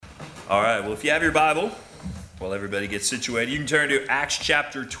All right, well, if you have your Bible, while everybody gets situated, you can turn to Acts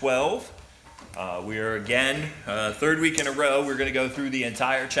chapter 12. We are again, third week in a row, we're going to go through the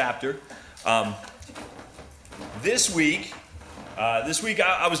entire chapter. This week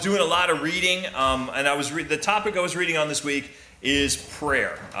I was doing a lot of reading, and the topic I was reading on this week is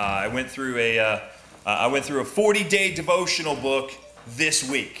prayer. I went through a 40-day devotional book this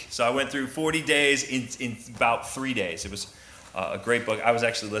week. So I went through 40 days in about 3 days. It was a great book. I was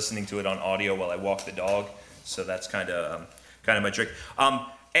actually listening to it on audio while I walked the dog, so that's kind of my trick.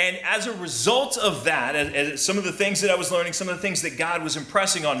 And as a result of that, as some of the things that I was learning, some of the things that God was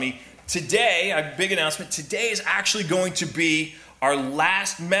impressing on me, today, a big announcement, today is actually going to be our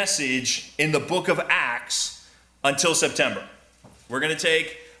last message in the book of Acts until September. We're going to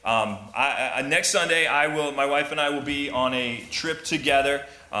take, next Sunday, my wife and I will be on a trip together.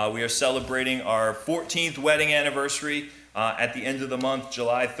 We are celebrating our 14th wedding anniversary at the end of the month,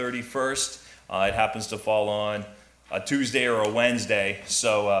 July 31st. It happens to fall on a Tuesday or a Wednesday,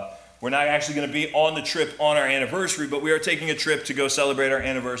 so we're not actually going to be on the trip on our anniversary, but we are taking a trip to go celebrate our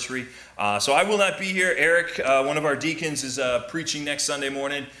anniversary. So I will not be here. Eric, one of our deacons, is preaching next Sunday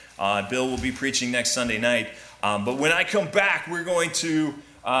morning. Bill will be preaching next Sunday night. But when I come back, we're going to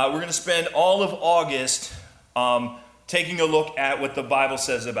spend all of August taking a look at what the Bible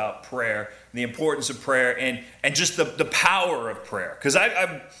says about prayer, the importance of prayer, and just the power of prayer. Because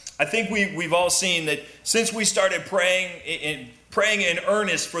I think we've all seen that since we started praying in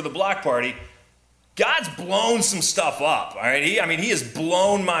earnest for the block party, God's blown some stuff up. All right, He has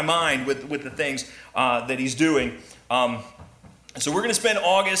blown my mind with the things that He's doing. So we're going to spend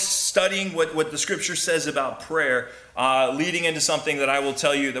August studying what the Scripture says about prayer, leading into something that I will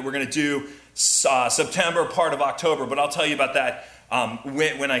tell you that we're going to do September, part of October, but I'll tell you about that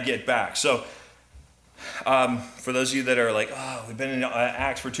when I get back. So for those of you that are like, we've been in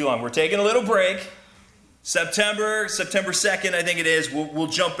Acts for too long, we're taking a little break. September 2nd, I think it is, we'll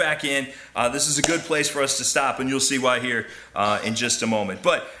jump back in. This is a good place for us to stop, and you'll see why here in just a moment.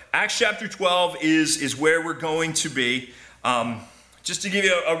 But Acts chapter 12 is where we're going to be. Just to give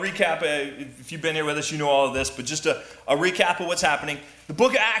you a recap, if you've been here with us, you know all of this, but just a recap of what's happening. The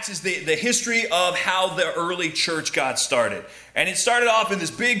book of Acts is the history of how the early church got started. And it started off in this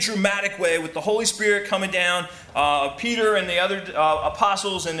big dramatic way with the Holy Spirit coming down. Peter and the other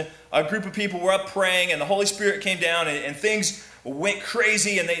apostles and a group of people were up praying, and the Holy Spirit came down, and things went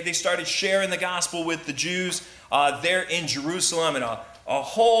crazy, and they started sharing the gospel with the Jews there in Jerusalem, and a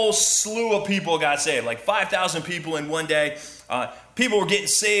whole slew of people got saved, like 5,000 people in one day. People were getting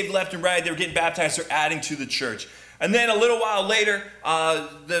saved left and right. They were getting baptized. They're adding to the church. And then a little while later,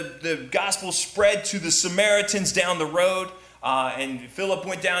 the gospel spread to the Samaritans down the road. And Philip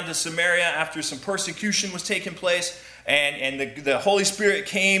went down to Samaria after some persecution was taking place. And the Holy Spirit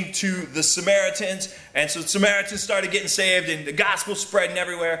came to the Samaritans. And so the Samaritans started getting saved, and the gospel spreading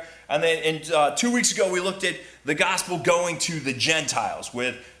everywhere. And then 2 weeks ago, we looked at the gospel going to the Gentiles,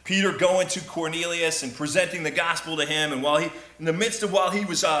 with Peter going to Cornelius and presenting the gospel to him. And while he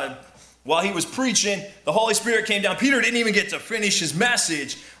was preaching, the Holy Spirit came down. Peter didn't even get to finish his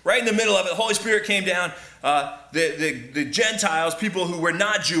message. Right in the middle of it, the Holy Spirit came down. The Gentiles, people who were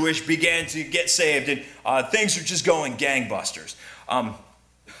not Jewish, began to get saved, and things are just going gangbusters.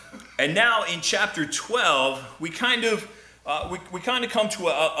 And now in chapter 12, we kind of come to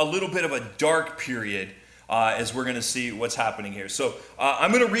a little bit of a dark period as we're going to see what's happening here. So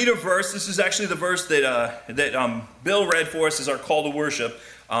I'm going to read a verse. This is actually the verse that Bill read for us as our call to worship.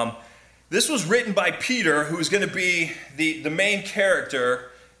 This was written by Peter, who is going to be the main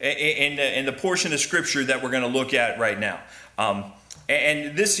character in the portion of Scripture that we're going to look at right now.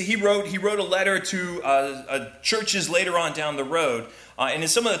 And this he wrote a letter to churches later on down the road. And in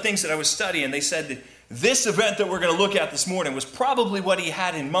some of the things that I was studying, they said that this event that we're going to look at this morning was probably what he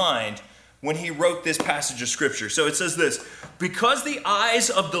had in mind when he wrote this passage of Scripture. So it says this: because the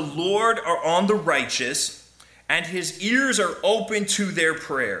eyes of the Lord are on the righteous, and his ears are open to their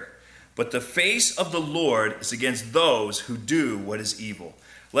prayer, but the face of the Lord is against those who do what is evil.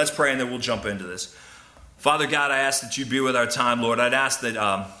 Let's pray, and then we'll jump into this. Father God, I ask that you be with our time, Lord. I'd ask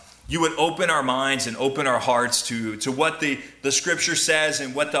that you would open our minds and open our hearts to what the Scripture says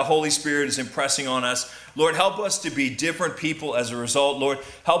and what the Holy Spirit is impressing on us. Lord, help us to be different people as a result. Lord,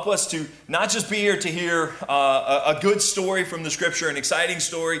 help us to not just be here to hear a good story from the Scripture, an exciting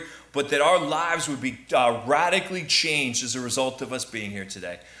story, but that our lives would be radically changed as a result of us being here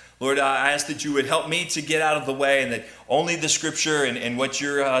today. Lord, I ask that you would help me to get out of the way, and that only the Scripture and what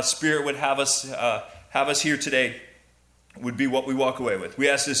your Spirit would have us hear today would be what we walk away with. We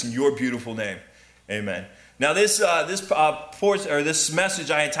ask this in your beautiful name. Amen. Now, this message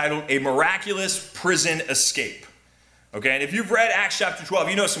I entitled "A Miraculous Prison Escape." Okay, and if you've read Acts chapter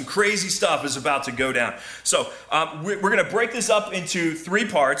 12, you know some crazy stuff is about to go down. So we're going to break this up into 3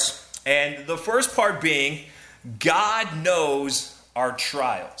 parts, and the first part being, God knows our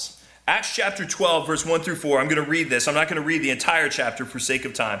trials. Acts chapter 12, verse 1 through 4, I'm going to read this. I'm not going to read the entire chapter for sake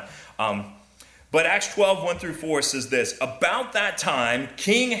of time. But Acts 12, 1 through 4 says this: About that time,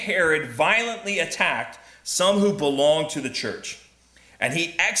 King Herod violently attacked some who belonged to the church, and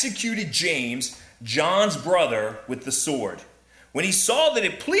he executed James, John's brother, with the sword. When he saw that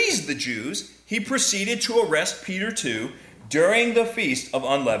it pleased the Jews, he proceeded to arrest Peter too during the feast of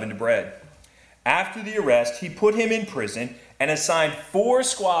unleavened bread. After the arrest, he put him in prison and assigned 4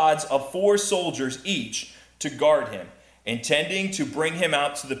 squads of 4 soldiers each to guard him, intending to bring him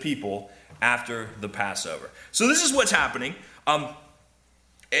out to the people after the Passover. So this is what's happening.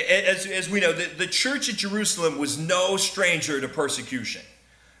 As we know, the church at Jerusalem was no stranger to persecution.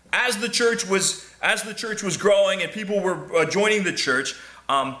 As the church was growing and people were joining the church,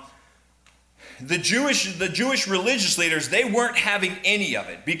 the Jewish religious leaders, they weren't having any of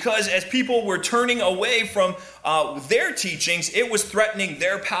it, because as people were turning away from their teachings, it was threatening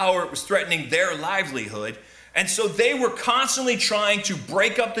their power, it was threatening their livelihood. And so they were constantly trying to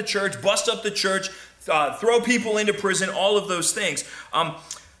break up the church, bust up the church, throw people into prison, all of those things.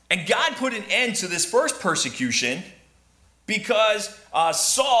 And God put an end to this first persecution because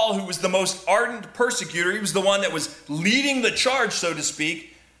Saul, who was the most ardent persecutor, he was the one that was leading the charge, so to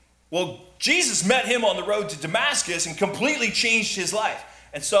speak. Well, Jesus met him on the road to Damascus and completely changed his life.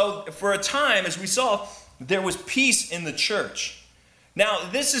 And so for a time, as we saw, there was peace in the church. Now,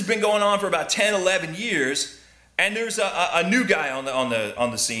 this has been going on for about 10, 11 years, and there's a new guy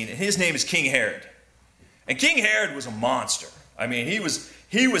on the scene, and his name is King Herod. And King Herod was a monster. I mean,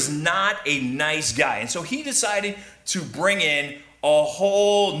 he was not a nice guy. And so he decided to bring in a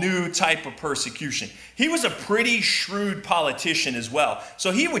whole new type of persecution. He was a pretty shrewd politician as well.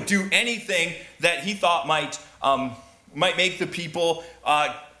 So he would do anything that he thought might make the people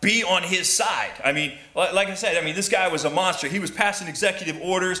be on his side. I mean, like I said, this guy was a monster. He was passing executive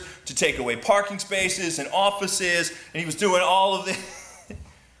orders to take away parking spaces and offices, and he was doing all of this.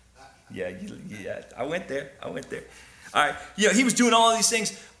 Yeah, I went there. All right, he was doing all of these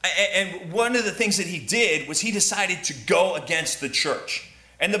things, and one of the things that he did was he decided to go against the church.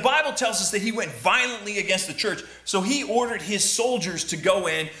 And the Bible tells us that he went violently against the church, so he ordered his soldiers to go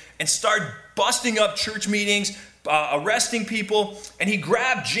in and start busting up church meetings, arresting people, and he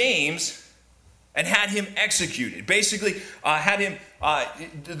grabbed James and had him executed. Basically, had him,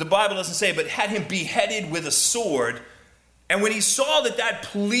 the Bible doesn't say, but had him beheaded with a sword. And when he saw that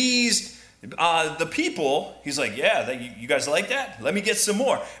pleased the people, he's like, yeah, you guys like that? Let me get some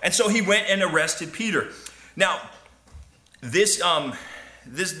more. And so he went and arrested Peter. Now, this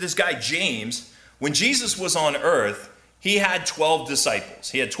guy James, when Jesus was on earth, he had 12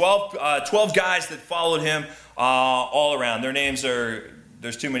 disciples. He had 12 guys that followed him all around. Their names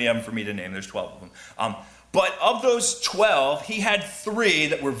there's too many of them for me to name. There's 12 of them. But of those 12, he had 3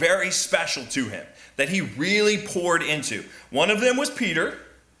 that were very special to him, that he really poured into. One of them was Peter.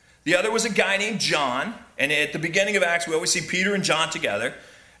 The other was a guy named John. And at the beginning of Acts, we always see Peter and John together.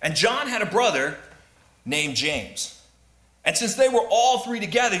 And John had a brother named James. And since they were all 3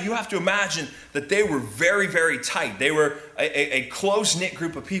 together, you have to imagine that they were very, very tight. They were a close-knit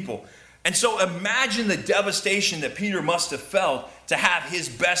group of people. And so imagine the devastation that Peter must have felt to have his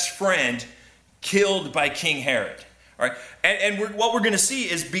best friend killed by King Herod. All right? And what we're going to see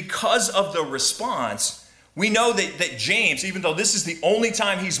is because of the response, we know that James, even though this is the only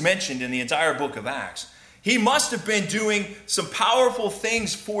time he's mentioned in the entire book of Acts, he must have been doing some powerful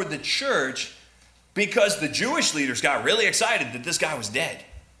things for the church, because the Jewish leaders got really excited that this guy was dead.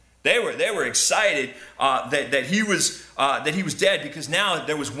 They were excited that he was dead, because now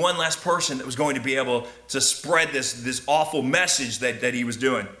there was one less person that was going to be able to spread this awful message that he was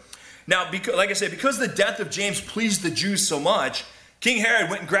doing. Now, like I said, because the death of James pleased the Jews so much, King Herod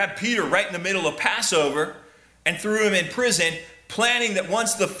went and grabbed Peter right in the middle of Passover and threw him in prison, planning that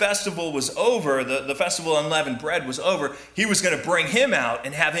once the festival was over, the festival of unleavened bread was over, he was going to bring him out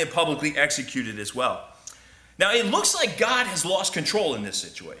and have him publicly executed as well. Now, it looks like God has lost control in this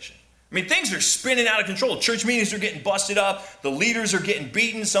situation. Things are spinning out of control. Church meetings are getting busted up. The leaders are getting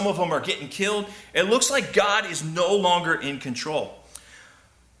beaten. Some of them are getting killed. It looks like God is no longer in control.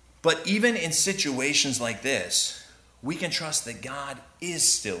 But even in situations like this, we can trust that God is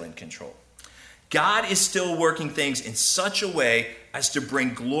still in control. God is still working things in such a way as to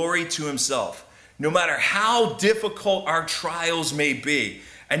bring glory to himself. No matter how difficult our trials may be,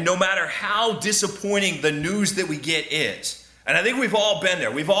 And no matter how disappointing the news that we get is, and I think we've all been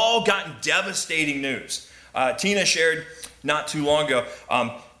there. We've all gotten devastating news. Tina shared not too long ago,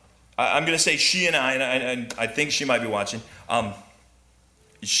 I'm going to say she and I think she might be watching,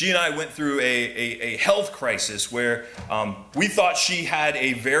 she and I went through a health crisis where we thought she had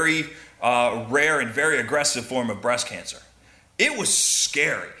a very rare and very aggressive form of breast cancer. It was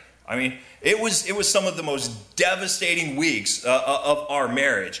scary. I mean, it was some of the most devastating weeks of our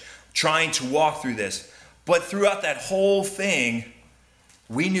marriage, trying to walk through this. But throughout that whole thing,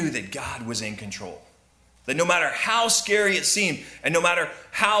 we knew that God was in control. That no matter how scary it seemed, and no matter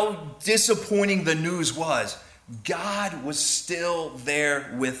how disappointing the news was, God was still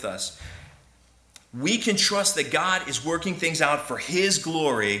there with us. We can trust that God is working things out for His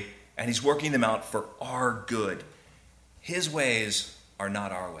glory, and He's working them out for our good. His ways are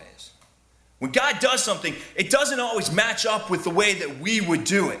not our ways. When God does something, it doesn't always match up with the way that we would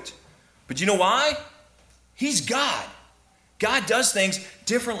do it. But you know why? He's God. God does things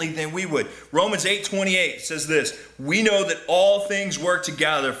differently than we would. Romans 8:28 says this, "We know that all things work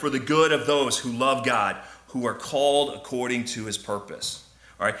together for the good of those who love God, who are called according to His purpose."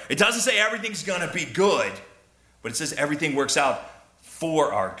 All right? It doesn't say everything's going to be good, but it says everything works out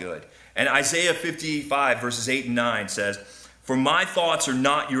for our good. And Isaiah 55 verses 8 and 9 says, "For my thoughts are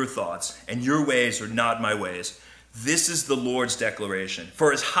not your thoughts, and your ways are not my ways. This is the Lord's declaration.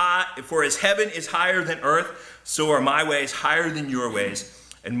 For as heaven is higher than earth, so are my ways higher than your ways,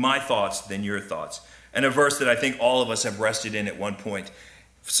 and my thoughts than your thoughts." And a verse that I think all of us have rested in at one point,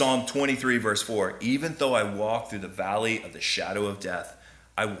 Psalm 23 verse 4, "Even though I walk through the valley of the shadow of death,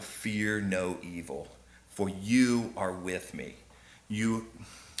 I will fear no evil, for you are with me.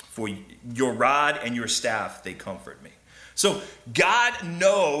 For your rod and your staff, they comfort me." So God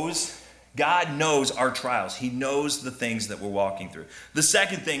knows our trials. He knows the things that we're walking through. The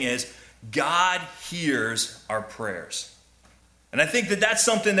second thing is God hears our prayers. And I think that that's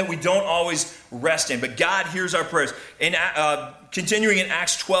something that we don't always rest in, but God hears our prayers. In continuing in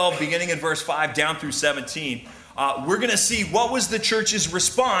Acts 12, beginning in verse 5 down through 17, we're going to see what was the church's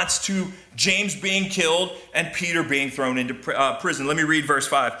response to James being killed and Peter being thrown into prison. Let me read verse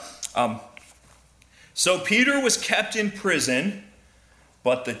 5. "So Peter was kept in prison,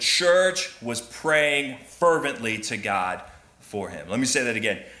 but the church was praying fervently to God for him." Let me say that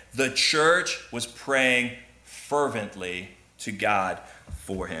again. The church was praying fervently to God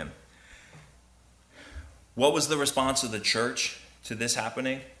for him. What was the response of the church to this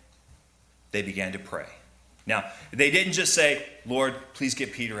happening? They began to pray. Now, they didn't just say, "Lord, please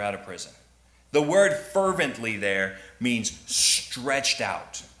get Peter out of prison." The word fervently there means stretched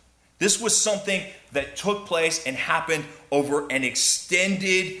out. This was something that took place and happened over an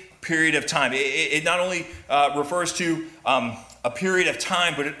extended period of time. It not only refers to a period of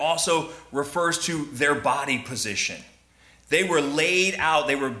time, but it also refers to their body position. They were laid out,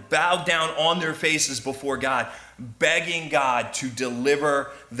 they were bowed down on their faces before God, begging God to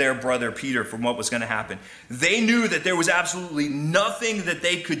deliver their brother Peter from what was going to happen. They knew that there was absolutely nothing that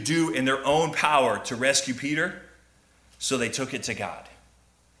they could do in their own power to rescue Peter, so they took it to God.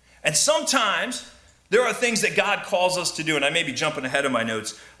 And sometimes there are things that God calls us to do, and I may be jumping ahead of my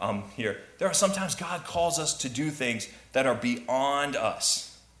notes here. There are sometimes God calls us to do things that are beyond us.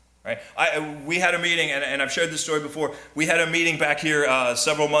 Right? We had a meeting, and I've shared this story before. We had a meeting back here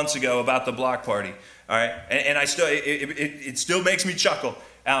several months ago about the block party. All right, and I still it still makes me chuckle.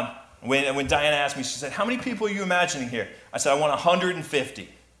 When Diana asked me, she said, "How many people are you imagining here?" I said, "I want 150."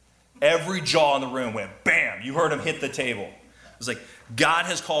 Every jaw in the room went bam. You heard him hit the table. I was like, God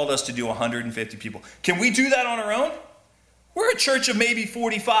has called us to do 150 people. Can we do that on our own? We're a church of maybe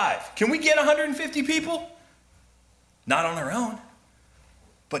 45. Can we get 150 people? Not on our own.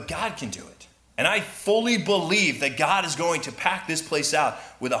 But God can do it. And I fully believe that God is going to pack this place out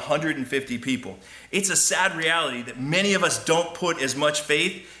with 150 people. It's a sad reality that many of us don't put as much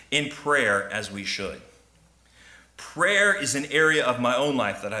faith in prayer as we should. Prayer is an area of my own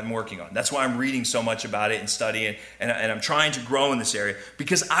life that I'm working on. That's why I'm reading so much about it and studying, and I'm trying to grow in this area,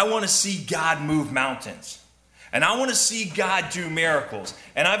 because I want to see God move mountains. And I want to see God do miracles.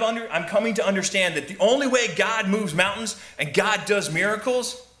 And I'm coming to understand that the only way God moves mountains and God does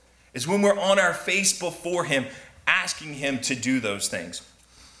miracles is when we're on our face before Him, asking Him to do those things.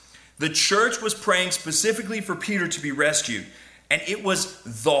 The church was praying specifically for Peter to be rescued, and it was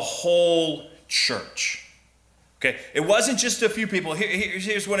the whole church. Okay, it wasn't just a few people.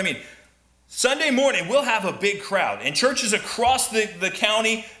 Here's what I mean. Sunday morning, we'll have a big crowd. And churches across the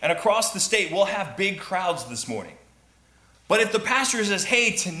county and across the state will have big crowds this morning. But if the pastor says,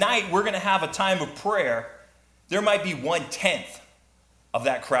 "Hey, tonight we're going to have a time of prayer," there might be 1/10 of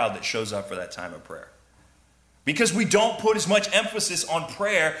that crowd that shows up for that time of prayer. Because we don't put as much emphasis on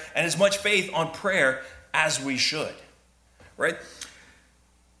prayer and as much faith on prayer as we should, right?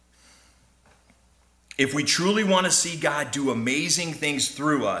 If we truly want to see God do amazing things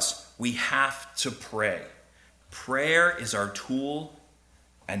through us, we have to pray. Prayer is our tool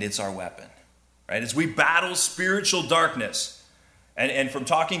and it's our weapon, right? As we battle spiritual darkness, and from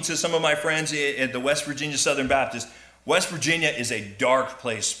talking to some of my friends at the West Virginia Southern Baptist, West Virginia is a dark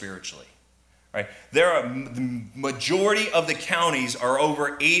place spiritually, right? The majority of the counties are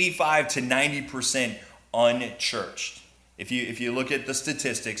over 85 to 90% unchurched. If you look at the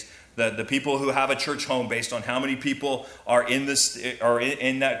statistics, the people who have a church home based on how many people are in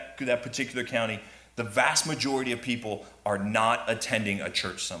that particular county, the vast majority of people are not attending a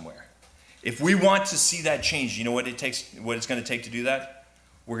church somewhere. If we want to see that change, you know what it's going to take to do that?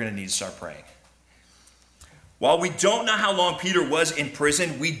 We're going to need to start praying. While we don't know how long Peter was in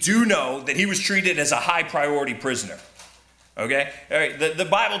prison, we do know that he was treated as a high priority prisoner. Okay? All right. The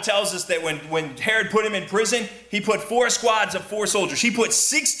Bible tells us that when Herod put him in prison, he put 4 squads of 4 soldiers. He put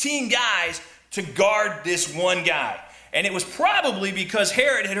 16 guys to guard this one guy. And it was probably because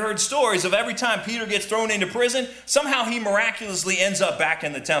Herod had heard stories of every time Peter gets thrown into prison, somehow he miraculously ends up back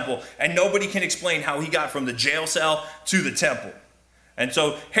in the temple. And nobody can explain how he got from the jail cell to the temple. And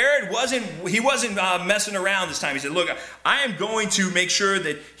so Herod wasn't messing around this time. He said, look, I am going to make sure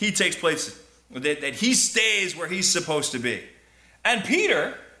that he takes place, that he stays where he's supposed to be. And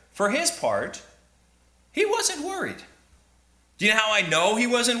Peter, for his part, he wasn't worried. Do you know how I know he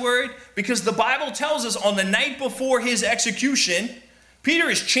wasn't worried? Because the Bible tells us on the night before his execution,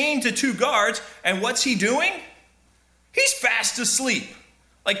 Peter is chained to 2 guards, and what's he doing? He's fast asleep.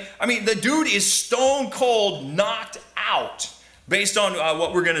 The dude is stone cold knocked out based on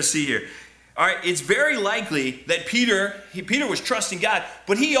what we're going to see here. All right, it's very likely that Peter was trusting God,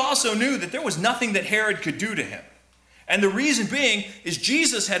 but he also knew that there was nothing that Herod could do to him. And the reason being is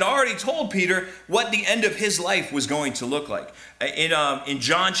Jesus had already told Peter what the end of his life was going to look like. In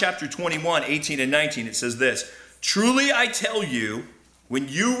John chapter 21, 18 and 19, it says this, "Truly I tell you, when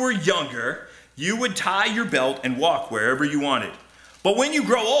you were younger, you would tie your belt and walk wherever you wanted. But when you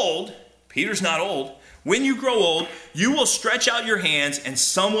grow old," Peter's not old, "when you grow old, you will stretch out your hands and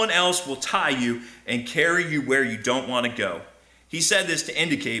someone else will tie you and carry you where you don't want to go." He said this to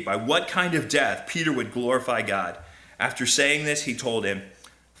indicate by what kind of death Peter would glorify God. After saying this, he told him,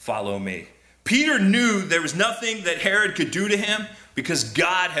 "Follow me." Peter knew there was nothing that Herod could do to him because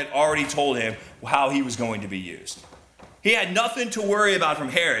God had already told him how he was going to be used. He had nothing to worry about from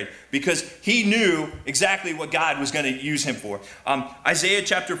Herod because he knew exactly what God was going to use him for. Isaiah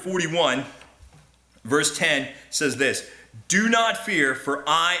chapter 41, verse 10 says this, "Do not fear, for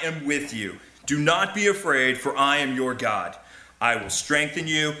I am with you. Do not be afraid, for I am your God. I will strengthen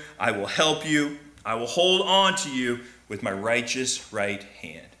you. I will help you. I will hold on to you with my righteous right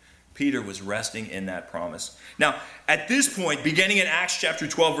hand." Peter was resting in that promise. Now, at this point, beginning in Acts chapter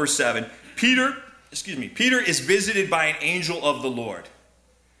 12, verse 7, Peter is visited by an angel of the Lord.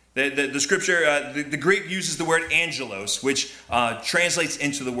 The scripture, the Greek uses the word angelos, which translates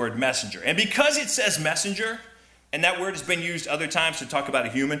into the word messenger. And because it says messenger, and that word has been used other times to talk about a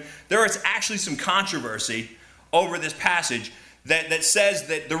human, there is actually some controversy over this passage that says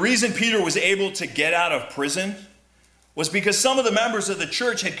that the reason Peter was able to get out of prison was because some of the members of the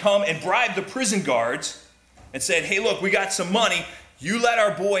church had come and bribed the prison guards and said, "Hey, look, we got some money. You let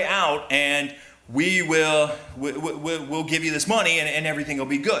our boy out and we'll give you this money and everything will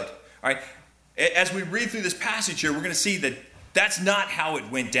be good." All right. As we read through this passage here, we're going to see that that's not how it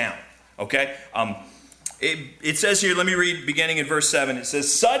went down. Okay. It says here, let me read beginning in verse 7. It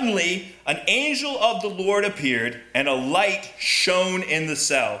says, "Suddenly an angel of the Lord appeared, and a light shone in the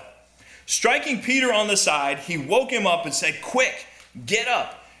cell. Striking Peter on the side, he woke him up and said, 'Quick, get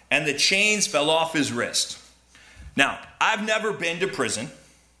up.' And the chains fell off his wrist." Now, I've never been to prison.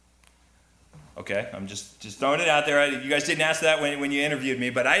 Okay, I'm just throwing it out there. You guys didn't ask that when you interviewed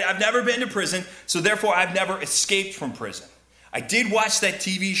me, but I've never been to prison, so therefore I've never escaped from prison. I did watch that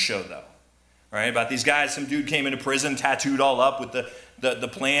TV show, though. Right, about these guys, some dude came into prison, tattooed all up with the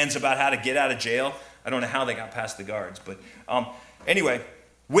plans about how to get out of jail. I don't know how they got past the guards, but anyway,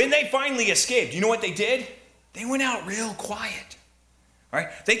 when they finally escaped, you know what they did? They went out real quiet. All right,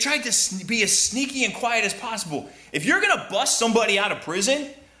 they tried to be as sneaky and quiet as possible. If you're going to bust somebody out of prison,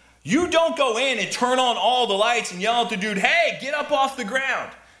 you don't go in and turn on all the lights and yell at the dude, "Hey, get up off the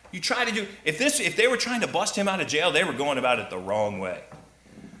ground." You try to do, if they were trying to bust him out of jail, they were going about it the wrong way.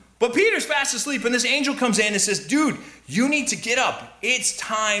 But Peter's fast asleep, and this angel comes in and says, "Dude, you need to get up. It's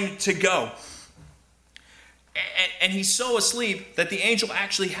time to go." And he's so asleep that the angel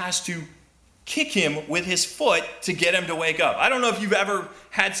actually has to kick him with his foot to get him to wake up. I don't know if you've ever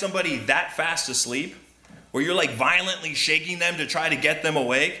had somebody that fast asleep, where you're like violently shaking them to try to get them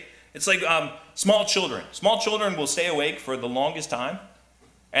awake. It's like small children. Small children will stay awake for the longest time,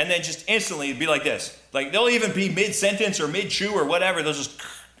 and then just instantly be like this. Like they'll even be mid-sentence or mid-chew or whatever. They'll just,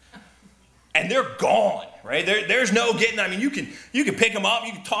 and they're gone, right? There's no getting. I mean, you can pick them up,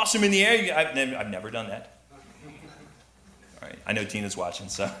 you can toss them in the air. I've never done that. All right, I know Tina's watching,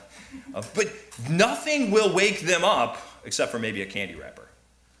 so. But nothing will wake them up except for maybe a candy wrapper.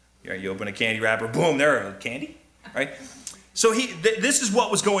 You open a candy wrapper, boom, there, candy, right? So this is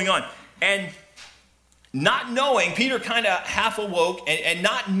what was going on. And not knowing, Peter kind of half awoke, and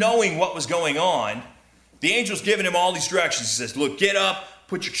not knowing what was going on, the angel's giving him all these directions. He says, look, get up,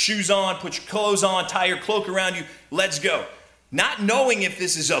 put your shoes on, put your clothes on, tie your cloak around you, let's go. Not knowing if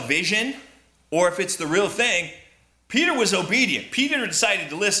this is a vision or if it's the real thing, Peter was obedient. Peter decided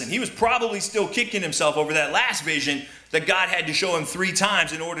to listen. He was probably still kicking himself over that last vision that God had to show him 3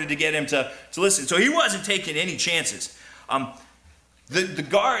 times in order to get him to listen. So he wasn't taking any chances. The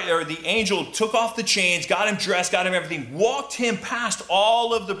guard or the angel took off the chains, got him dressed, got him everything, walked him past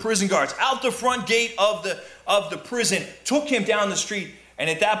all of the prison guards, out the front gate of the prison, took him down the street, and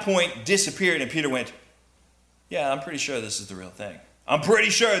at that point disappeared. And Peter went, yeah, I'm pretty sure this is the real thing. I'm pretty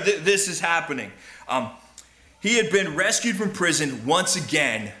sure this is happening. He had been rescued from prison once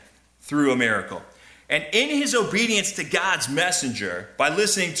again through a miracle. And in his obedience to God's messenger, by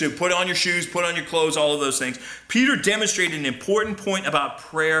listening to put on your shoes, put on your clothes, all of those things, Peter demonstrated an important point about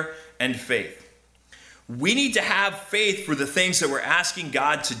prayer and faith. We need to have faith for the things that we're asking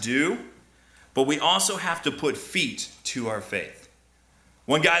God to do, but we also have to put feet to our faith.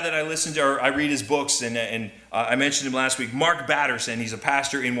 One guy that I listen to, or I read his books, and I mentioned him last week, Mark Batterson. He's a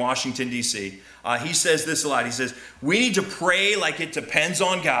pastor in Washington, D.C. He says this a lot. He says, we need to pray like it depends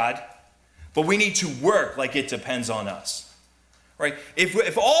on God, but we need to work like it depends on us. Right?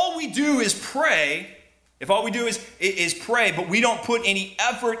 If all we do is pray, is pray, but we don't put any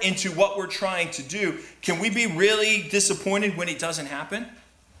effort into what we're trying to do, can we be really disappointed when it doesn't happen?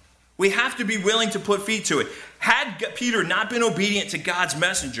 We have to be willing to put feet to it. Had Peter not been obedient to God's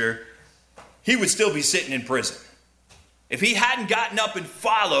messenger, he would still be sitting in prison. If he hadn't gotten up and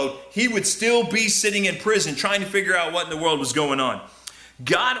followed, he would still be sitting in prison trying to figure out what in the world was going on.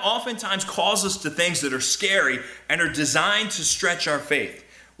 God oftentimes calls us to things that are scary and are designed to stretch our faith.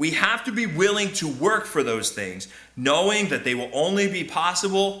 We have to be willing to work for those things, knowing that they will only be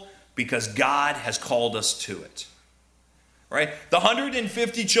possible because God has called us to it. Right? The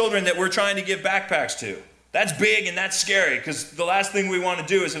 150 children that we're trying to give backpacks to, that's big and that's scary, because the last thing we want to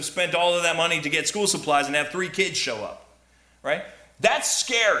do is have spent all of that money to get school supplies and have 3 kids show up. Right? That's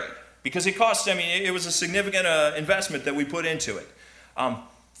scary because it costs, it was a significant investment that we put into it. But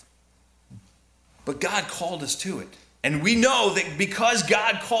God called us to it. And we know that because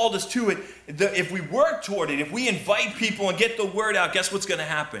God called us to it, if we work toward it, if we invite people and get the word out, guess what's going to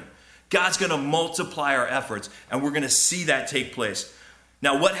happen? God's going to multiply our efforts, and we're going to see that take place.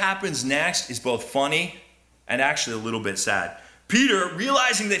 Now, what happens next is both funny and actually a little bit sad. Peter,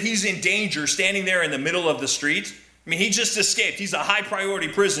 realizing that he's in danger, standing there in the middle of the street. He just escaped. He's a high-priority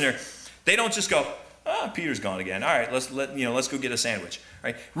prisoner. They don't just go, Peter's gone again. All right, let's go get a sandwich.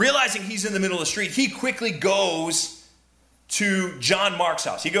 Right? Realizing he's in the middle of the street, he quickly goes to John Mark's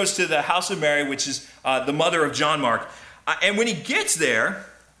house. He goes to the house of Mary, which is the mother of John Mark. And when he gets there,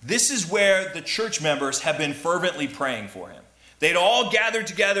 this is where the church members have been fervently praying for him. They'd all gathered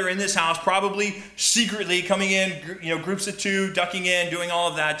together in this house, probably secretly coming in, groups of 2, ducking in, doing all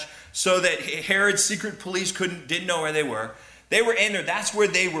of that, so that Herod's secret police didn't know where they were. They were in there. That's where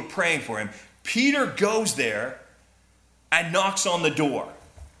they were praying for him. Peter goes there and knocks on the door.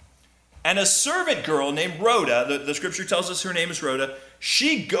 And a servant girl named Rhoda, the scripture tells us her name is Rhoda,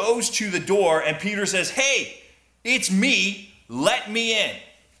 she goes to the door and Peter says, hey, it's me, let me in.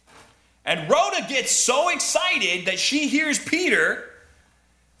 And Rhoda gets so excited that she hears Peter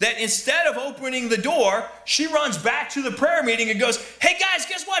that instead of opening the door, she runs back to the prayer meeting and goes, hey guys,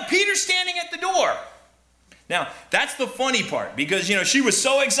 guess what? Peter's standing at the door. Now, that's the funny part because, she was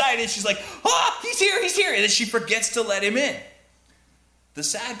so excited. She's like, he's here. And then she forgets to let him in. The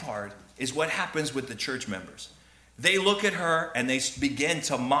sad part is what happens with the church members. They look at her and they begin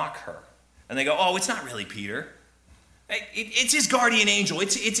to mock her. And they go, it's not really Peter. It's his guardian angel.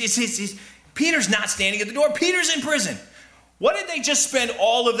 It's Peter's not standing at the door. Peter's in prison. What did they just spend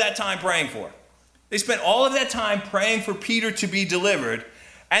all of that time praying for? They spent all of that time praying for Peter to be delivered.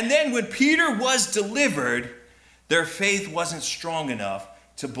 And then when Peter was delivered, their faith wasn't strong enough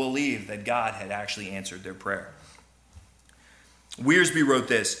to believe that God had actually answered their prayer. Wiersbe wrote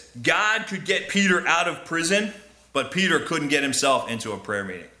this: God could get Peter out of prison, but Peter couldn't get himself into a prayer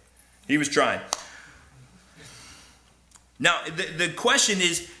meeting. He was trying. Now, the question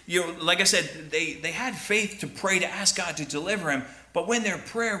is, like I said, they had faith to pray, to ask God to deliver him, but when their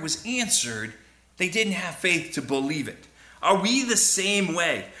prayer was answered, they didn't have faith to believe it. Are we the same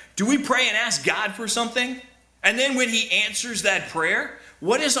way? Do we pray and ask God for something, and then when he answers that prayer,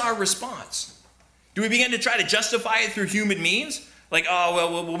 what is our response? Do we begin to try to justify it through human means? Like, oh,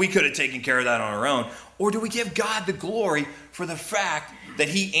 well, we could have taken care of that on our own. Or do we give God the glory for the fact that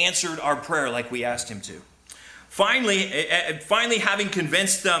he answered our prayer like we asked him to? Finally, having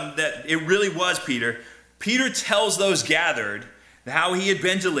convinced them that it really was Peter, Peter tells those gathered how he had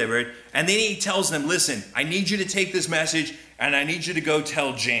been delivered, and then he tells them, listen, I need you to take this message, and I need you to go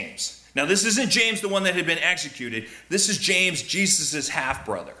tell James. Now, this isn't James, the one that had been executed. This is James, Jesus'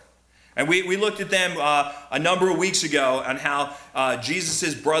 half-brother. And we looked at them a number of weeks ago on how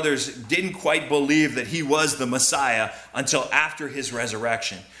Jesus' brothers didn't quite believe that he was the Messiah until after his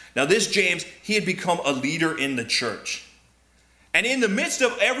resurrection. Now this James, he had become a leader in the church. And in the midst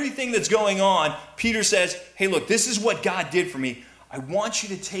of everything that's going on, Peter says, hey, look, this is what God did for me. I want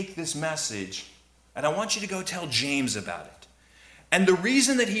you to take this message and I want you to go tell James about it. And the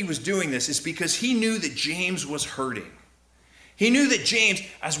reason that he was doing this is because he knew that James was hurting. He knew that James,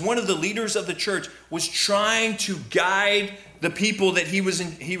 as one of the leaders of the church, was trying to guide the people that he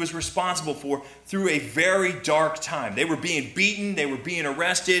was responsible for through a very dark time. They were being beaten. They were being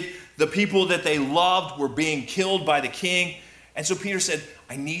arrested. The people that they loved were being killed by the king. And so Peter said,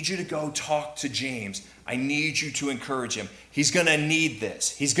 I need you to go talk to James. I need you to encourage him. He's going to need this.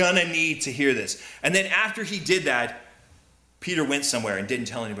 He's going to need to hear this. And then after he did that, Peter went somewhere and didn't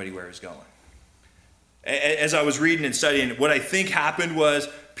tell anybody where he was going. As I was reading and studying, what I think happened was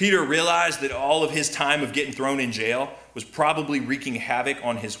Peter realized that all of his time of getting thrown in jail was probably wreaking havoc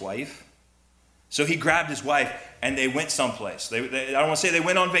on his wife. So he grabbed his wife and they went someplace. I don't want to say they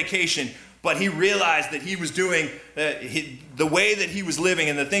went on vacation, but he realized that he was doing, the way that he was living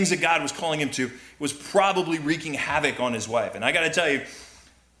and the things that God was calling him to was probably wreaking havoc on his wife. And I got to tell you,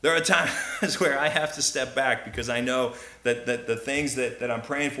 there are times where I have to step back because I know that the things that I'm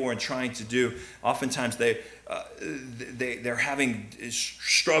praying for and trying to do, oftentimes they're having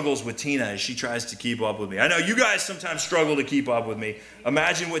struggles with Tina as she tries to keep up with me. I know you guys sometimes struggle to keep up with me.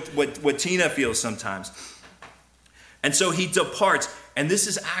 Imagine what Tina feels sometimes. And so he departs, and this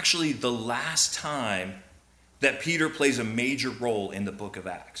is actually the last time that Peter plays a major role in the book of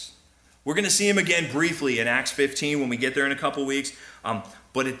Acts. We're going to see him again briefly in Acts 15 when we get there in a couple weeks.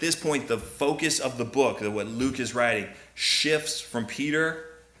 But at this point, the focus of the book, what Luke is writing, shifts from Peter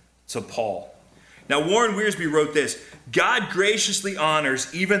to Paul. Now, Warren Wiersbe wrote this: God graciously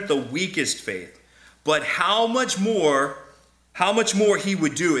honors even the weakest faith, but how much more he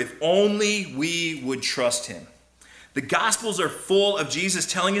would do if only we would trust him. The Gospels are full of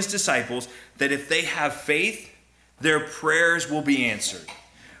Jesus telling his disciples that if they have faith, their prayers will be answered.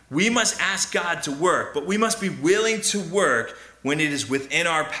 We must ask God to work, but we must be willing to work when it is within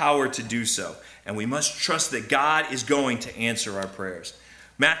our power to do so. And we must trust that God is going to answer our prayers.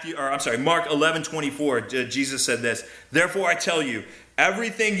 Mark 11:24, Jesus said this: Therefore I tell you,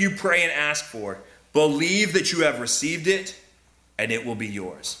 everything you pray and ask for, believe that you have received it, and it will be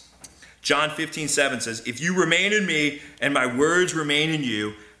yours. John 15:7 says, if you remain in me and my words remain in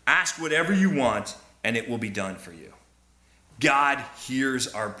you, ask whatever you want, and it will be done for you. God hears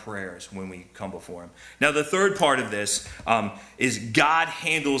our prayers when we come before him. Now, the third part of this is God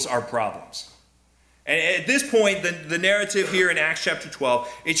handles our problems. And at this point, the narrative here in Acts chapter 12,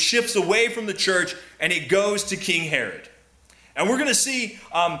 it shifts away from the church and it goes to King Herod. And we're going to see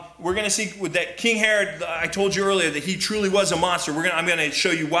with that King Herod, I told you earlier that he truly was a monster. I'm going to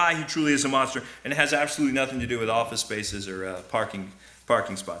show you why he truly is a monster, and it has absolutely nothing to do with office spaces or parking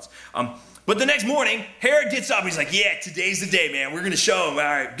spots. But the next morning, Herod gets up. He's like, yeah, today's the day, man. We're going to show him. All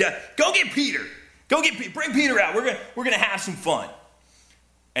right, go get Peter. Bring Peter out. We're going to have some fun.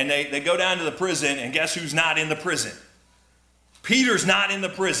 And they go down to the prison, and guess who's not in the prison? Peter's not in the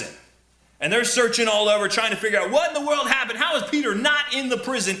prison. And they're searching all over, trying to figure out what in the world happened. How is Peter not in the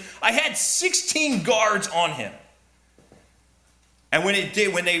prison? I had 16 guards on him. And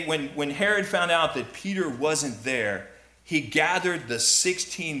when Herod found out that Peter wasn't there, he gathered the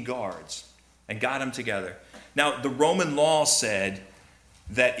 16 guards and got them together. Now, the Roman law said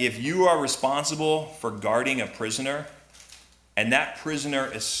that if you are responsible for guarding a prisoner and that prisoner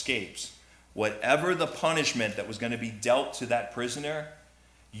escapes, whatever the punishment that was going to be dealt to that prisoner,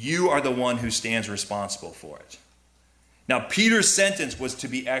 you are the one who stands responsible for it. Now, Peter's sentence was to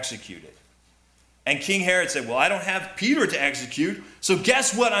be executed. And King Herod said, well, I don't have Peter to execute, so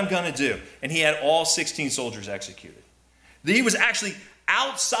guess what I'm going to do? And he had all 16 soldiers executed. He was actually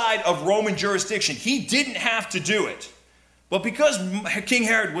outside of Roman jurisdiction. He didn't have to do it. But because King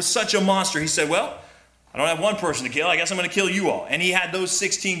Herod was such a monster, he said, well, I don't have one person to kill. I guess I'm going to kill you all. And he had those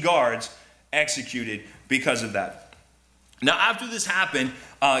 16 guards executed because of that. Now, after this happened,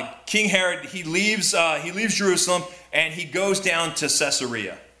 King Herod, he leaves Jerusalem, and he goes down to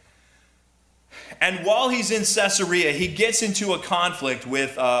Caesarea. And while he's in Caesarea, he gets into a conflict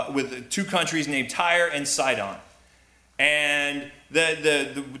with two countries named Tyre and Sidon. And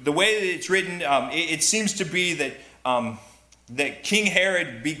the way that it's written, it seems to be that King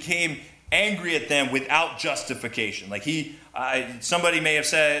Herod became angry at them without justification. Like somebody may have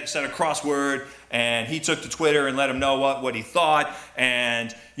said a crossword, and he took to Twitter and let him know what he thought.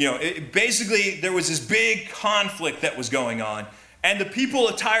 And basically there was this big conflict that was going on. And the people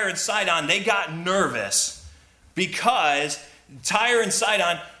of Tyre and Sidon, they got nervous because Tyre and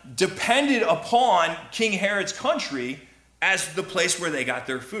Sidon depended upon King Herod's country as the place where they got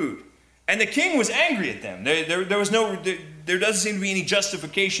their food. And the king was angry at them. There doesn't seem to be any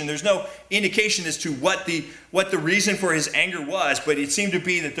justification. There's no indication as to what the reason for his anger was, but it seemed to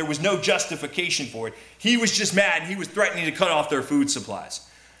be that there was no justification for it. He was just mad, and he was threatening to cut off their food supplies.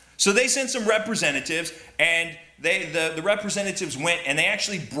 So they sent some representatives, and the representatives went, and they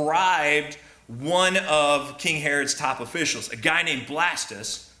actually bribed one of King Herod's top officials, a guy named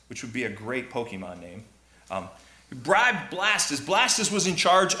Blastus, which would be a great Pokemon name. Bribed Blastus. Blastus was in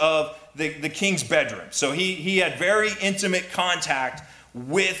charge of the king's bedroom. So he had very intimate contact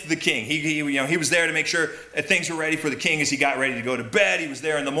with the king. He was there to make sure that things were ready for the king as he got ready to go to bed. He was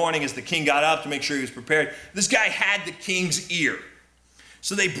there in the morning as the king got up to make sure he was prepared. This guy had the king's ear.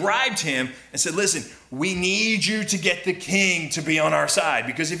 So they bribed him and said, listen, we need you to get the king to be on our side,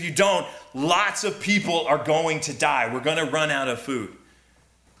 because if you don't, lots of people are going to die. We're going to run out of food.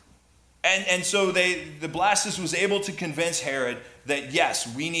 And so the Blastus was able to convince Herod that,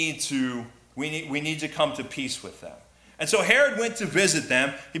 yes, we need to come to peace with them. And so Herod went to visit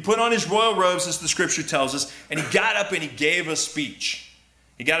them. He put on his royal robes, as the scripture tells us, and he got up and he gave a speech.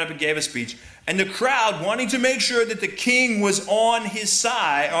 And the crowd, wanting to make sure that the king was on his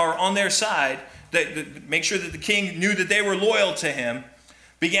side, or on their side, make sure that the king knew that they were loyal to him,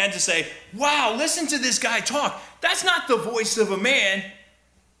 began to say, wow, listen to this guy talk. That's not the voice of a man.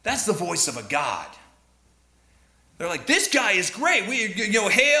 That's the voice of a God. They're like, this guy is great.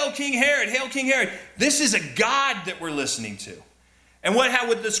 Hail King Herod, hail King Herod. This is a God that we're listening to. And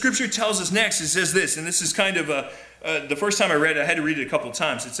what the scripture tells us next, it says this, and this is kind of the first time I read it, I had to read it a couple of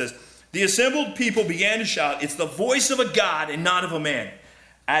times. It says, the assembled people began to shout, it's the voice of a God and not of a man.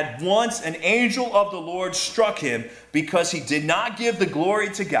 At once an angel of the Lord struck him because he did not give the glory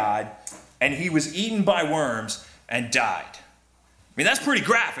to God, and he was eaten by worms and died. I mean, that's pretty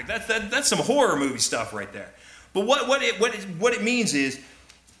graphic. That's some horror movie stuff right there. But what it means is,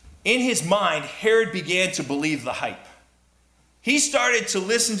 in his mind, Herod began to believe the hype. He started to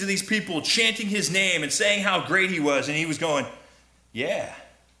listen to these people chanting his name and saying how great he was, and he was going, yeah,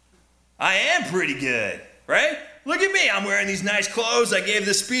 I am pretty good, right? Look at me. I'm wearing these nice clothes. I gave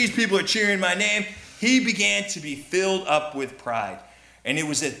this speech. People are cheering my name. He began to be filled up with pride. And it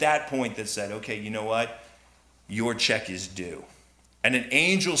was at that point that said, okay, you know what? Your check is due. And an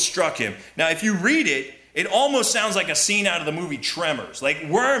angel struck him. Now, if you read it, it almost sounds like a scene out of the movie Tremors. Like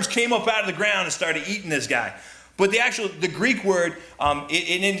worms came up out of the ground and started eating this guy. But the Greek word,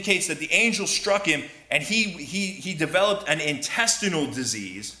 it indicates that the angel struck him, and he developed an intestinal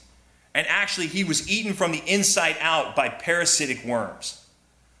disease. And actually, he was eaten from the inside out by parasitic worms.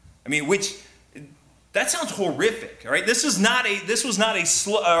 I mean, that sounds horrific, right? This was not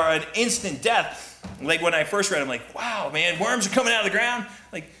an instant death. Like when I first read it, I'm like, wow, man, worms are coming out of the ground.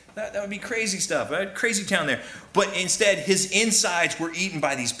 Like that would be crazy stuff, right? Crazy town there. But instead, his insides were eaten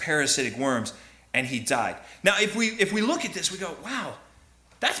by these parasitic worms, and he died. Now, if we look at this, we go, wow,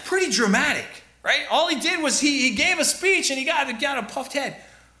 that's pretty dramatic, right? All he did was he gave a speech and he got a puffed head.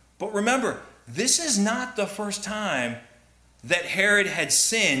 But remember, this is not the first time that Herod had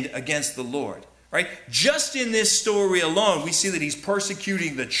sinned against the Lord, right? Just in this story alone, we see that he's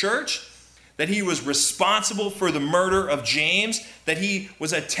persecuting the church, that he was responsible for the murder of James, that he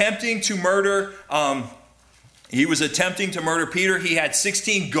was attempting to murder Peter. He had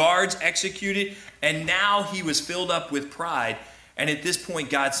 16 guards executed, and now he was filled up with pride. And at this point,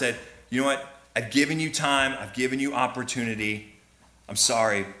 God said, you know what? I've given you time. I've given you opportunity. I'm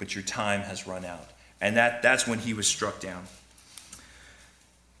sorry, but your time has run out. And that's when he was struck down.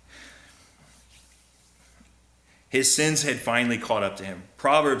 His sins had finally caught up to him.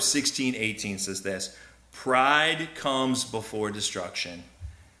 Proverbs 16:18 says this, "Pride comes before destruction,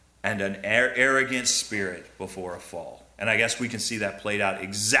 and an arrogant spirit before a fall." And I guess we can see that played out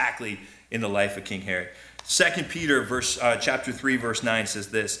exactly in the life of King Herod. 2 Peter chapter 3, verse 9 says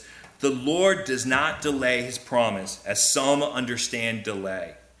this, "The Lord does not delay his promise, as some understand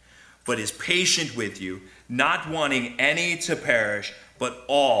delay, but is patient with you, not wanting any to perish, but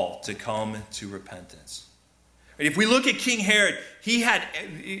all to come to repentance." If we look at King Herod,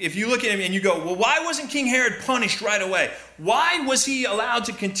 if you look at him and you go, well, why wasn't King Herod punished right away? Why was he allowed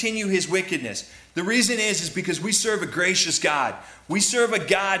to continue his wickedness? The reason is because we serve a gracious God. We serve a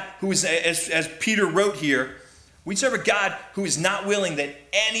God who is, as Peter wrote here, we serve a God who is not willing that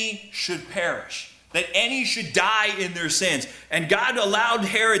any should perish, that any should die in their sins. And God allowed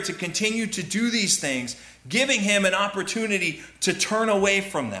Herod to continue to do these things, giving him an opportunity to turn away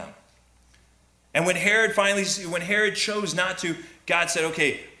from them. And when Herod chose not to, God said,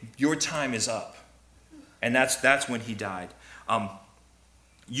 okay, your time is up. And that's when he died.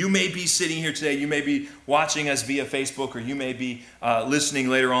 You may be sitting here today, you may be watching us via Facebook, or you may be listening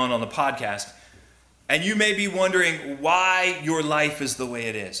later on the podcast, and you may be wondering why your life is the way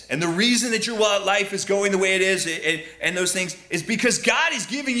it is. And the reason that your life is going the way it is and those things is because God is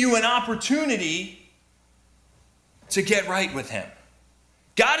giving you an opportunity to get right with him.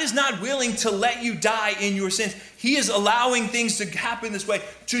 God is not willing to let you die in your sins. He is allowing things to happen this way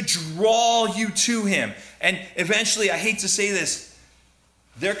to draw you to him. And eventually, I hate to say this,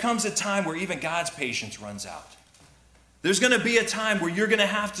 there comes a time where even God's patience runs out. There's going to be a time where you're going to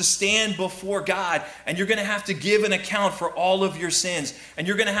have to stand before God, and you're going to have to give an account for all of your sins. And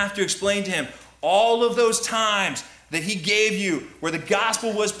you're going to have to explain to him all of those times that he gave you where the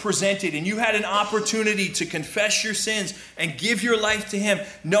gospel was presented and you had an opportunity to confess your sins and give your life to him,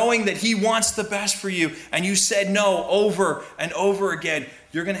 knowing that he wants the best for you, and you said no over and over again.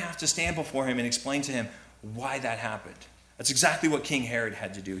 You're going to have to stand before him and explain to him why that happened. That's exactly what King Herod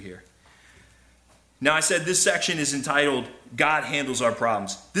had to do here. Now, I said this section is entitled, God Handles Our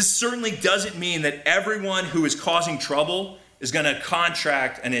Problems. This certainly doesn't mean that everyone who is causing trouble is going to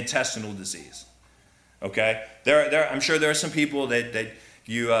contract an intestinal disease. Okay? I'm sure there are some people that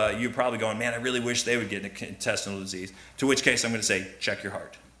you're probably going, man, I really wish they would get an intestinal disease. To which case I'm going to say, check your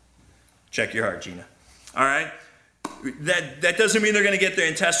heart. Check your heart, Gina. All right? That doesn't mean they're going to get their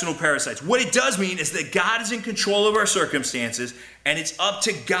intestinal parasites. What it does mean is that God is in control of our circumstances, and it's up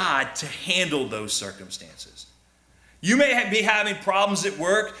to God to handle those circumstances. You may be having problems at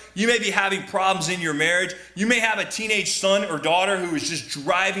work. You may be having problems in your marriage. You may have a teenage son or daughter who is just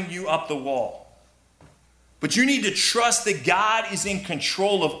driving you up the wall. But you need to trust that God is in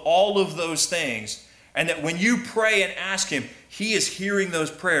control of all of those things, and that when you pray and ask him, he is hearing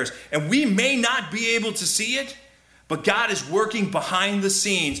those prayers. And we may not be able to see it, but God is working behind the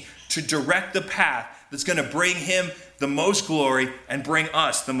scenes to direct the path that's going to bring him the most glory and bring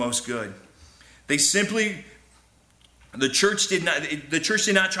us the most good. The church did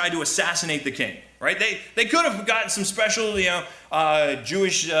not try to assassinate the king, right? They could have gotten some special,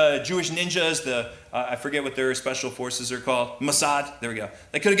 Jewish ninjas. I forget what their special forces are called. Mossad. There we go.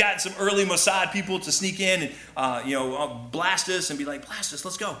 They could have gotten some early Mossad people to sneak in and blast us and be like, blast us,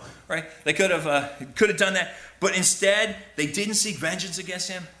 let's go, right? They could have done that, but instead they didn't seek vengeance against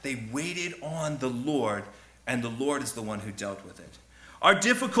him. They waited on the Lord, and the Lord is the one who dealt with it. Our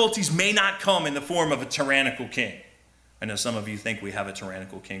difficulties may not come in the form of a tyrannical king. I know some of you think we have a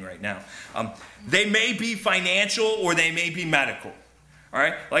tyrannical king right now. They may be financial, or they may be medical. All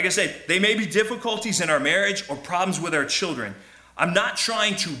right? Like I said, they may be difficulties in our marriage or problems with our children. I'm not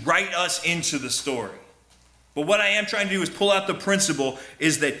trying to write us into the story. But what I am trying to do is pull out the principle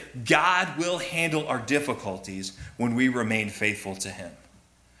is that God will handle our difficulties when we remain faithful to him.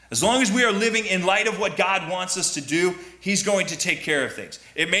 As long as we are living in light of what God wants us to do, he's going to take care of things.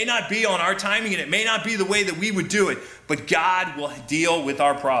 It may not be on our timing, and it may not be the way that we would do it, but God will deal with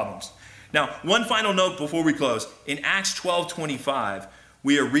our problems. Now, one final note before we close. In Acts 12:25,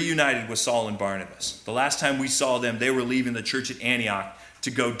 we are reunited with Saul and Barnabas. The last time we saw them, they were leaving the church at Antioch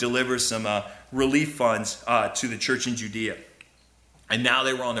to go deliver some relief funds to the church in Judea. And now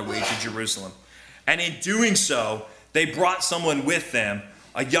they were on their way to Jerusalem. And in doing so, they brought someone with them,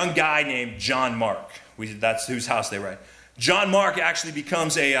 a young guy named John Mark. That's whose house they were at. John Mark actually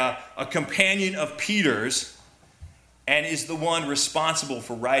becomes a companion of Peter's and is the one responsible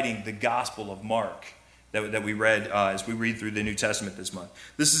for writing the Gospel of Mark that we read as we read through the New Testament this month.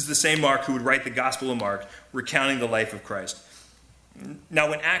 This is the same Mark who would write the Gospel of Mark, recounting the life of Christ. Now,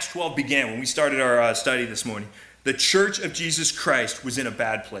 when Acts 12 began, when we started our study this morning, the Church of Jesus Christ was in a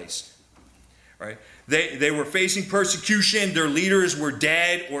bad place. right? They were facing persecution. Their leaders were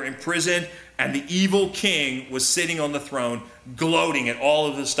dead or imprisoned, and the evil king was sitting on the throne, gloating at all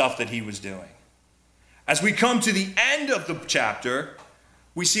of the stuff that he was doing. As we come to the end of the chapter,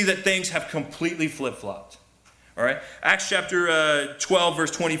 we see that things have completely flip-flopped. All right? Acts chapter 12,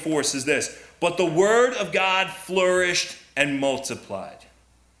 verse 24 says this, "But the word of God flourished and multiplied."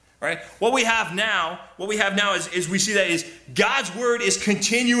 Right? What we have now is we see that is God's word is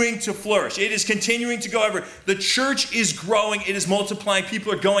continuing to flourish. It is continuing to go everywhere. The church is growing. It is multiplying.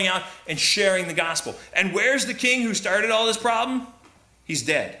 People are going out and sharing the gospel. And where's the king who started all this problem? He's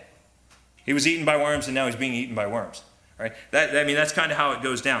dead. He was eaten by worms, and now he's being eaten by worms. Right? That's kind of how it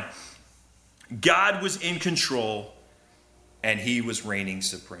goes down. God was in control, and he was reigning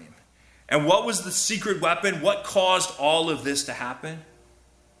supreme. And what was the secret weapon? What caused all of this to happen?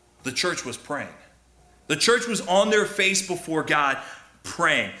 The church was praying. The church was on their face before God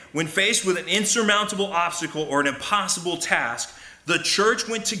praying. When faced with an insurmountable obstacle or an impossible task, the church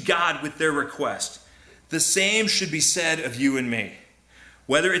went to God with their request. The same should be said of you and me.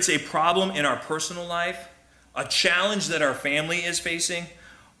 Whether it's a problem in our personal life, a challenge that our family is facing,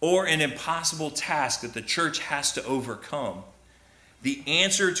 or an impossible task that the church has to overcome, the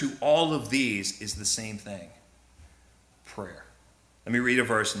answer to all of these is the same thing: prayer. Let me read a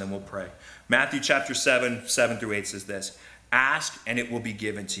verse and then we'll pray. Matthew chapter 7, 7 through 8 says this: "Ask and it will be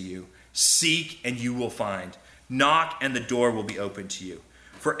given to you. Seek and you will find. Knock and the door will be opened to you.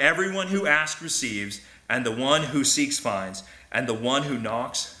 For everyone who asks receives, and the one who seeks finds, and the one who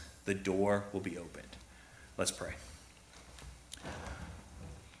knocks, the door will be opened." Let's pray.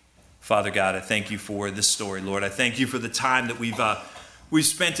 Father God, I thank you for this story, Lord. I thank you for the time that we've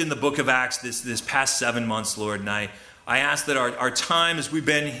spent in the book of Acts this past 7 months, Lord. And I ask that our time as we've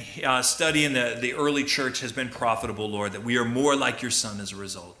been studying the early church has been profitable, Lord, that we are more like your Son as a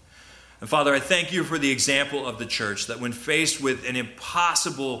result. And Father, I thank you for the example of the church, that when faced with an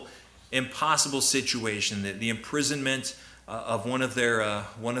impossible situation, the imprisonment of one of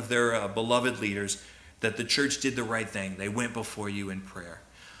their beloved leaders, that the church did the right thing. They went before you in prayer.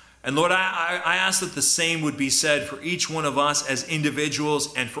 And Lord, I ask that the same would be said for each one of us as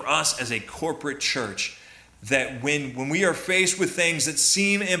individuals and for us as a corporate church, that when we are faced with things that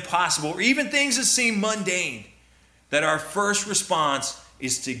seem impossible, or even things that seem mundane, that our first response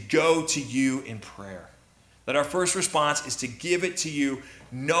is to go to you in prayer. That our first response is to give it to you,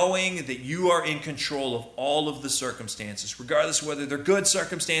 knowing that you are in control of all of the circumstances, regardless of whether they're good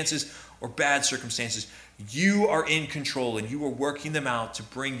circumstances or bad circumstances. You are in control, and you are working them out to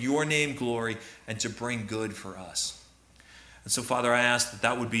bring your name glory and to bring good for us. And so, Father, I ask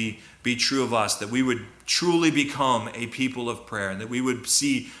that would be true of us, that we would truly become a people of prayer, and that we would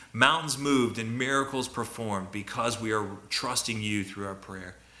see mountains moved and miracles performed because we are trusting you through our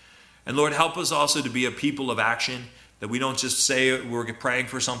prayer. And Lord, help us also to be a people of action, that we don't just say we're praying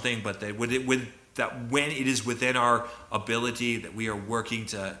for something, but that when it is within our ability, that we are working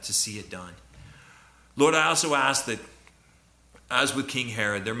to see it done. Lord, I also ask that, as with King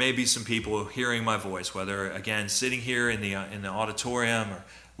Herod, there may be some people hearing my voice, whether, again, sitting here in the auditorium or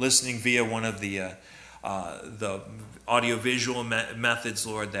listening via one of the audiovisual methods,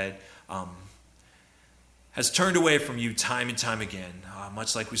 Lord, that has turned away from you time and time again,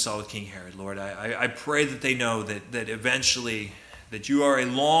 much like we saw with King Herod. Lord, I pray that they know that eventually that you are a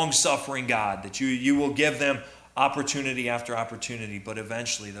long-suffering God, that you will give them opportunity after opportunity, but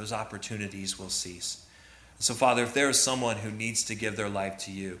eventually those opportunities will cease. So, Father, if there is someone who needs to give their life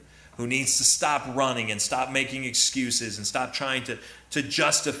to you, who needs to stop running and stop making excuses and stop trying to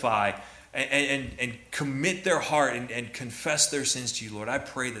justify and commit their heart and confess their sins to you, Lord, I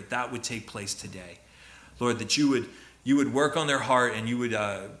pray that would take place today. Lord, that you would work on their heart and you would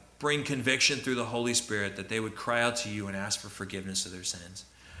bring conviction through the Holy Spirit, that they would cry out to you and ask for forgiveness of their sins.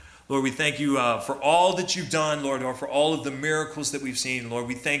 Lord, we thank you for all that you've done, Lord, or for all of the miracles that we've seen. Lord,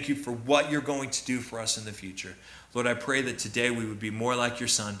 we thank you for what you're going to do for us in the future. Lord, I pray that today we would be more like your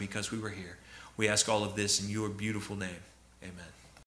Son because we were here. We ask all of this in your beautiful name. Amen.